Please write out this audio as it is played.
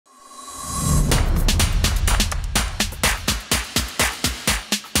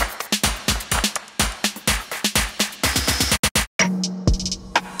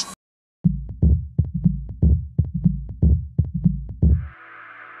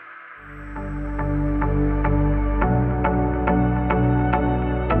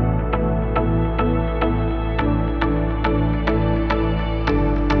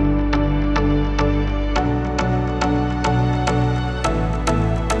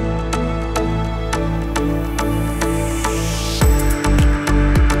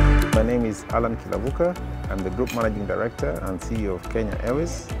Alan Kilavuka. I'm the Group Managing Director and CEO of Kenya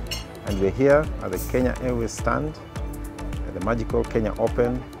Airways. And we're here at the Kenya Airways stand at the magical Kenya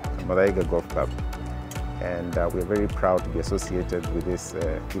Open at Muthaiga Golf Club. And we're very proud to be associated with this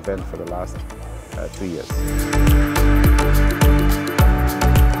event for the last 2 years.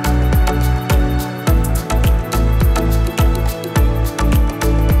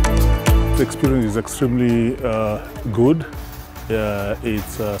 The experience is extremely good.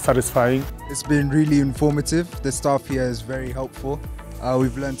 It's satisfying. It's been really informative. The staff here is very helpful.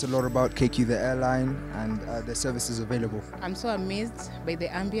 We've learned a lot about KQ, the airline, and the services available. I'm so amazed by the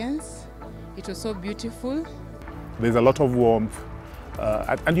ambience. It was so beautiful. There's a lot of warmth,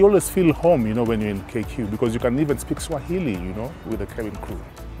 and you always feel home, you know, when you're in KQ, because you can even speak Swahili, you know, with the cabin crew.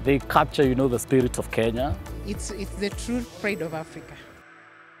 They capture, you know, the spirit of Kenya. It's the true pride of Africa.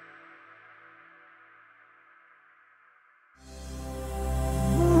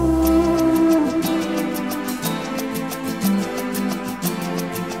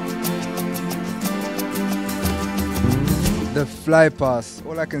 The Flypast,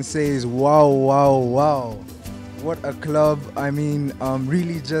 all I can say is wow, wow, wow. What a club. I mean,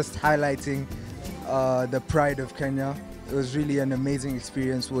 really just highlighting the pride of Kenya. It was really an amazing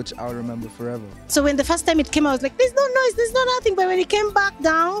experience which I'll remember forever. So when the first time it came, I was like, there's no noise, there's no nothing. But when it came back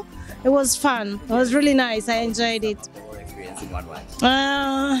down, it was fun. It was really nice. I enjoyed it. Experience in one word.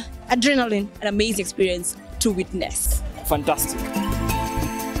 Adrenaline. An amazing experience to witness. Fantastic.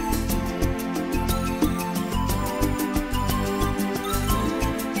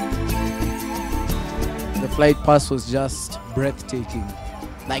 The flight pass was just breathtaking.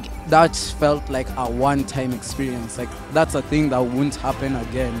 Like, that felt like a one-time experience. Like, that's a thing that won't happen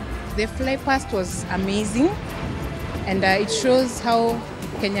again. The Flypast was amazing, and it shows how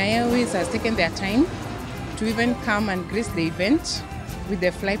Kenya Airways has taken their time to even come and grace the event with the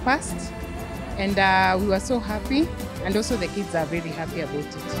Flypast. And we were so happy, and also the kids are very happy about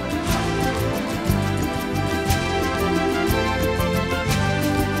it.